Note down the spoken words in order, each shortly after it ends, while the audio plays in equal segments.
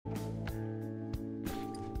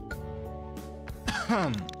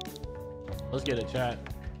Let's get it, chat.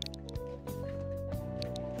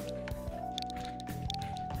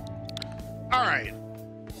 All right.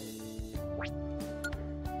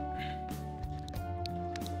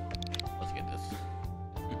 Let's get this.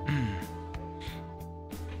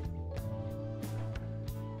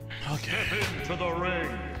 Okay. Step into the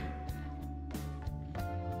ring.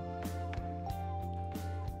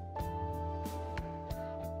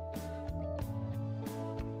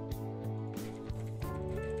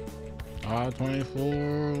 Odd 24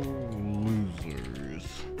 losers.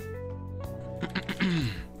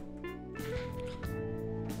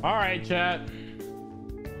 All right, chat.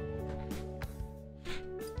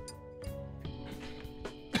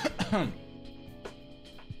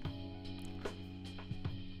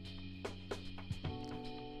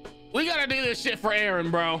 We gotta do this shit for Aaron,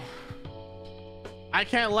 bro. I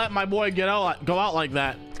can't let my boy go out like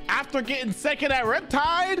that. After getting second at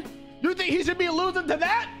Riptide, you think he should be losing to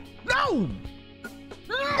that? No!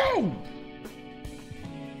 No!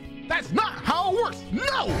 That's not how it works.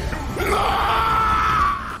 No!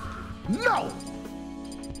 No!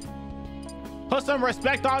 Put some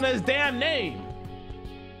respect on his damn name.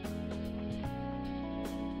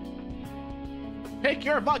 Pick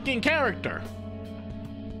your fucking character.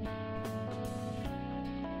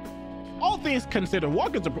 All things considered,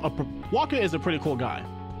 Waka is a pretty cool guy,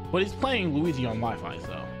 but he's playing Luigi on Wi-Fi,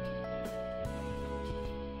 so.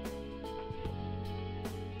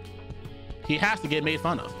 He has to get made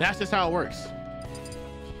fun of. That's just how it works.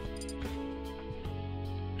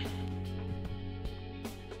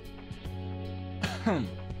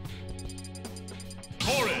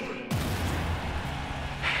 Corrin.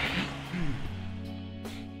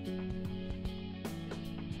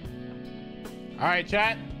 All right,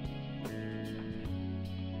 chat.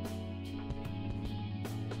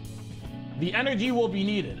 The energy will be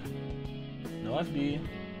needed. No FB.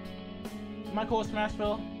 Michael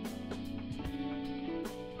Smashville.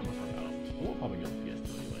 We'll probably get PS2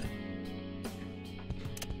 anyway.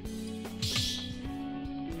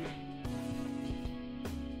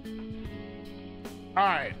 All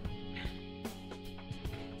right.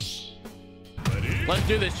 Ready? Let's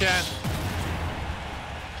do this, chat.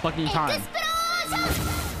 Fucking time.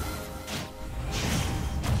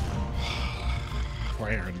 For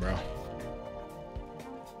Aaron, bro.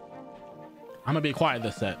 I'm gonna be quiet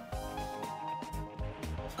this set.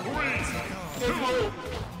 3, 2,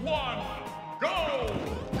 1, go!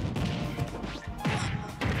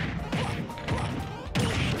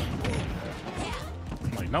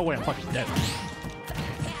 I'm like, no way I'm fucking dead.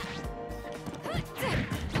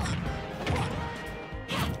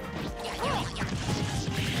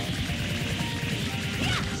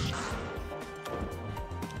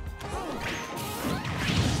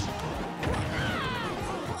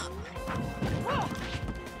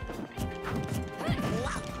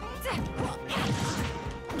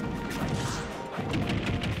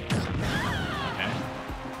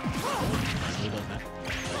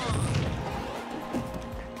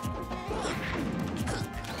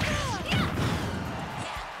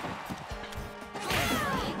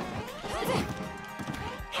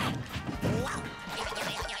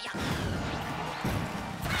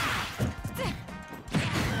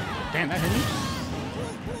 Damn, that hit me.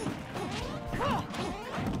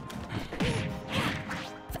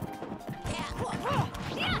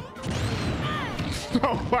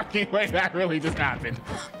 No fucking way that really just happened.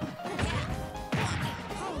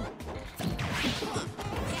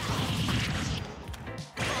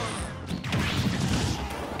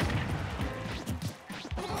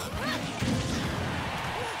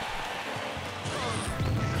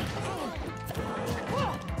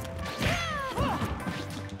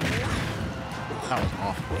 That was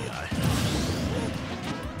awful, guy.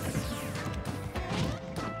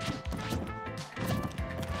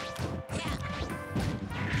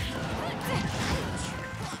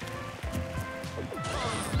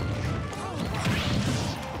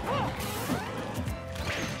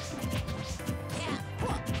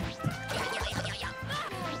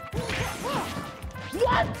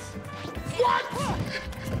 What? What?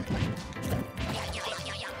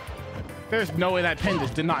 There's no way that pin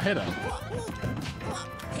just did not hit him.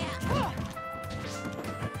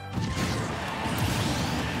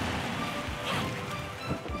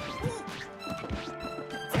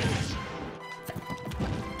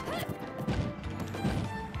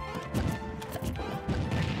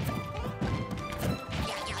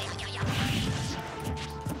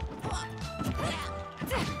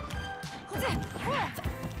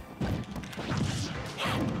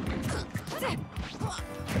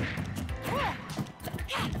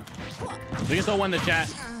 We can still win the chat.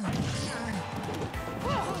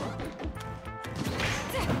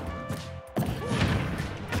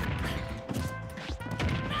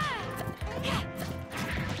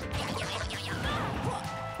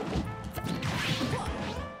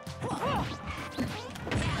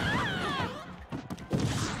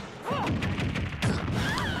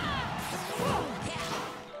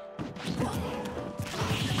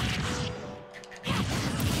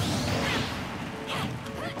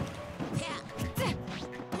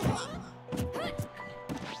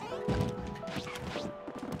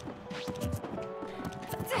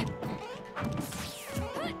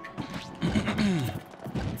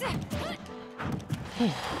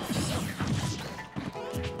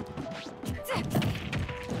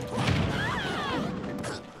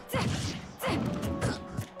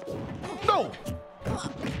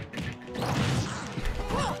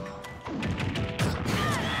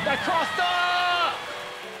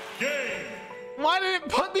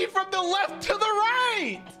 left to the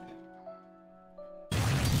right.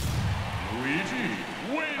 Luigi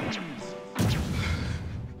wins.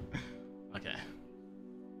 Okay.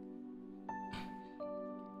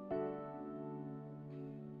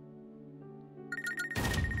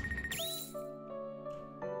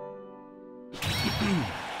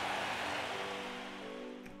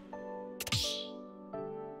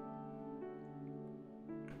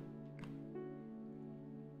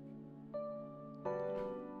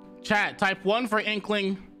 Chat, type 1 for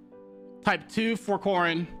Inkling, type 2 for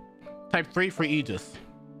Corrin, type 3 for Aegis.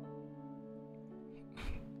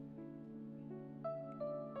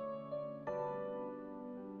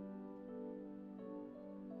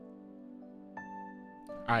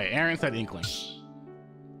 All right, Aaron said Inkling.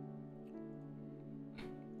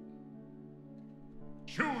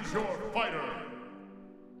 Choose your fighter.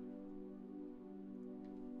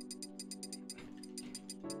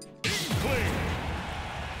 Inkling.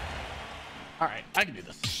 All right, I can do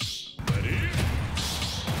this. Ready?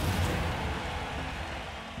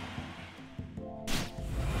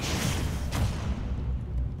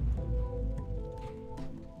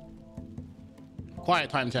 Quiet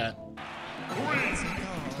time, chat. 3,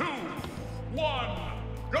 2, 1,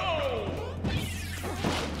 go!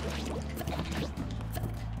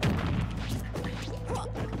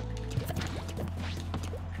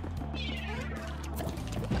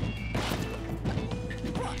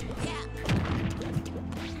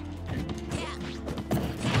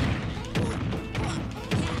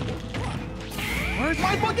 Where's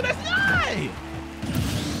my fucking SI?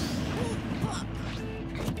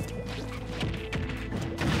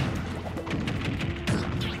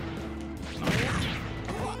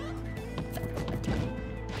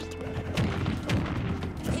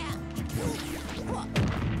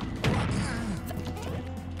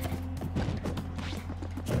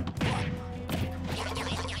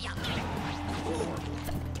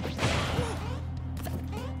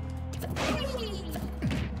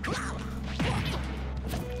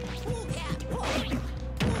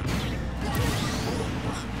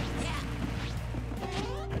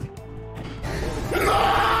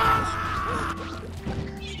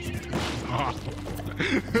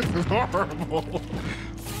 This is horrible.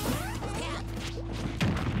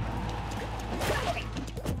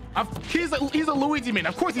 He's a Luigi man.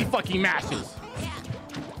 Of course he fucking mashes.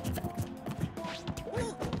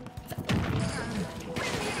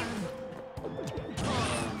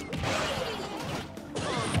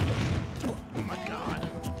 Oh my god.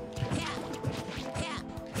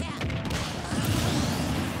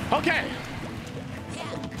 Okay.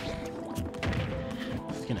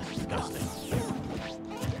 Skin is disgusting.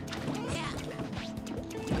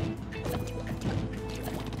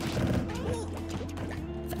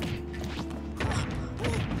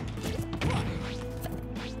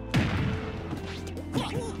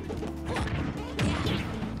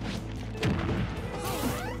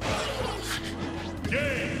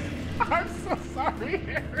 I'm so sorry,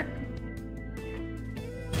 Aaron.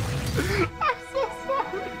 I'm so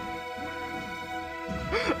sorry.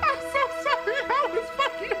 I'm so sorry. That was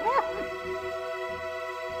fucking horrible.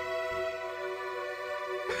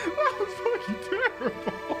 That was fucking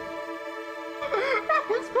terrible. That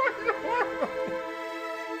was fucking horrible.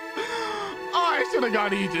 Oh, I should have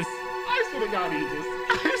got Aegis. I should have got Aegis.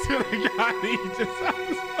 I should have got Aegis. That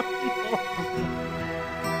was fucking horrible.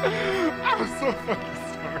 I was so fucking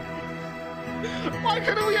sorry. Why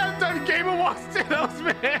couldn't we have done Game of Walks Dinos,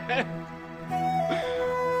 man?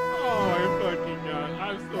 Oh my fucking god.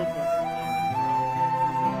 I'm so fucking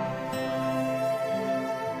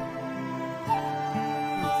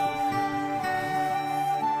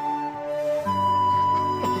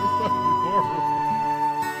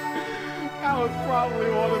That was probably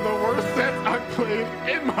one of the worst sets I've played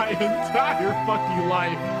in my entire fucking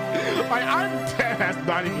life. Like, I'm dead ass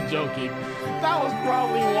not even joking. That was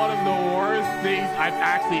probably one of the worst things I've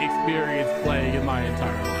actually experienced playing in my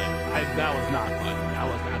entire life. That was not fun. That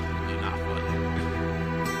was absolutely not fun.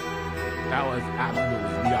 That was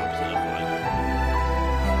absolutely the opposite of fun.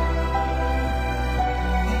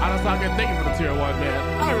 Honestly, thank you for the tier 1, man.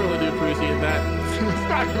 I really do appreciate that. It's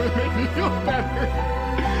not gonna make me feel better.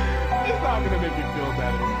 It's not gonna make me feel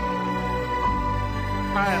better.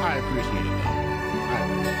 I appreciate it, though. I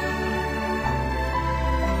appreciate it.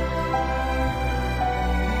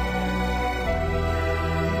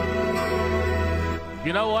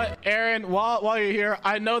 You know what, Aaron, while you're here,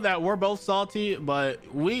 I know that we're both salty, but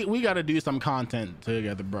we got to do some content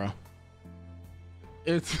together, bro.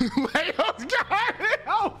 It's Leo's got it.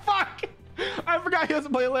 Oh fuck, I forgot he has to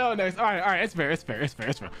play Leo next. All right, it's fair.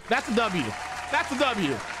 That's a W. That's a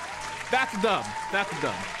W. That's a dub. That's a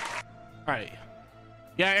dub. All right.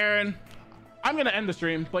 Yeah, Aaron, I'm gonna end the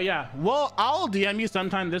stream, but yeah, well, I'll DM you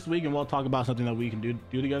sometime this week and we'll talk about something that we can do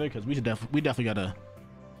together, because we definitely gotta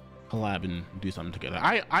collab and do something together.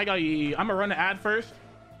 I'm gonna run an ad first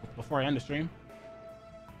before I end the stream.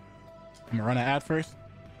 I'm gonna run an ad first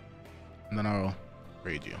and then I'll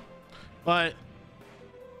raid you. But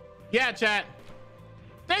yeah, chat,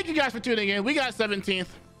 thank you guys for tuning in. We got 17th.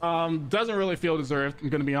 Doesn't really feel deserved, I'm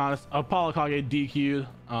gonna be honest. Apollo Kage DQ'd.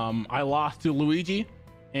 I lost to Luigi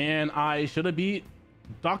and I should have beat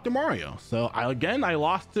Dr. Mario. So I lose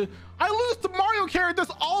to Mario characters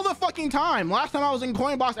all the fucking time. Last time I was in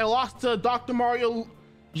Coinbox, I lost to Dr. Mario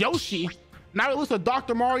Yoshi. Now I lose to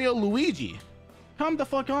Dr. Mario Luigi. Come the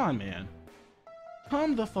fuck on, man.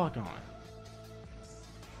 Come the fuck on.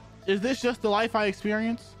 Is this just the life I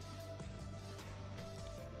experience?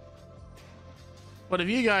 But if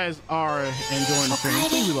you guys are enjoying the stream,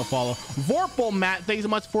 please leave a follow. Vorpal Matt, thanks so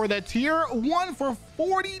much for that tier 1 for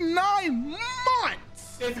 49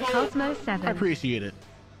 months. Cosmo 7. I appreciate it.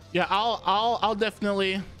 Yeah, I'll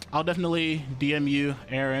definitely DM you,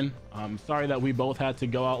 Aaron. I'm sorry that we both had to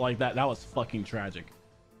go out like that. That was fucking tragic.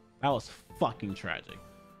 That was fucking tragic.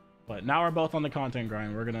 But now we're both on the content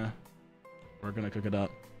grind. We're gonna cook it up.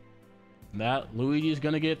 That Luigi's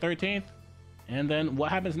gonna get 13th, and then what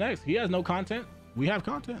happens next? He has no content. We have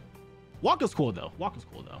content. Waka's cool though.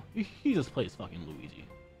 He just plays fucking Luigi,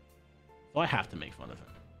 so I have to make fun of him.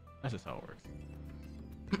 That's just how it works.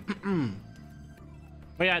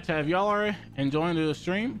 But yeah, chat, if y'all are enjoying the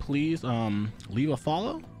stream, please leave a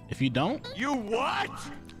follow. If you don't, You what?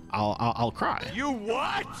 I'll cry. You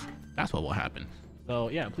what? That's what will happen. So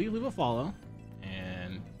yeah, please leave a follow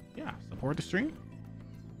and yeah, support the stream.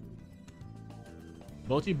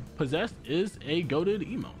 Bochi Possessed is a goated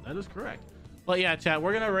emo. That is correct. But yeah, chat,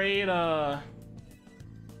 we're gonna raid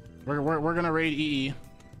we're gonna raid EE.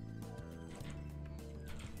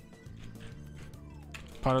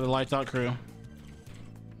 Part of the Lights Out crew.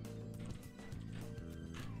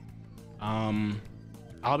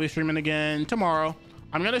 I'll be streaming again tomorrow.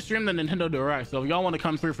 I'm gonna stream the Nintendo Direct, so if y'all want to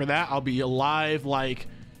come through for that, I'll be live like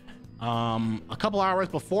a couple hours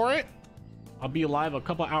before it. I'll be live a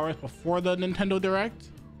couple hours before the Nintendo Direct,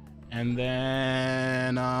 and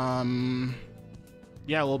then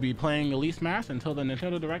yeah, we'll be Elite Smash until the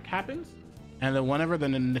Nintendo Direct happens, and then whenever the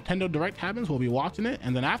Nintendo Direct happens, we'll be watching it,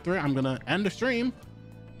 and then after it, I'm gonna end the stream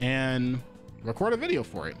and record a video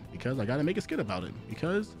for it, because I gotta make a skit about it,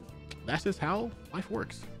 because that's just how life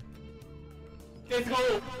works.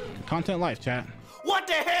 Content life, chat. What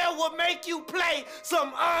the hell would make you play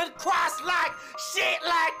some uncross-like shit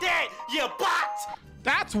like that, you bot?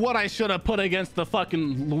 That's what I should have put against the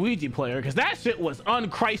fucking Luigi player, because that shit was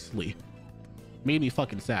unchristly. Made me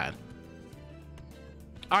fucking sad.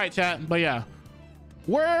 All right, chat, but yeah,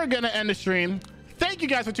 we're gonna end the stream. Thank you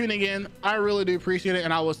guys for tuning in. I really do appreciate it,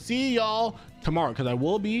 and I will see y'all tomorrow, because I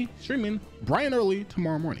will be streaming bright and early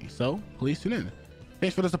tomorrow morning, so please tune in.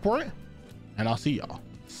 Thanks for the support, and I'll see y'all.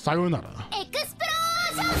 Sayonara.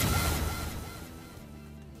 Explosion!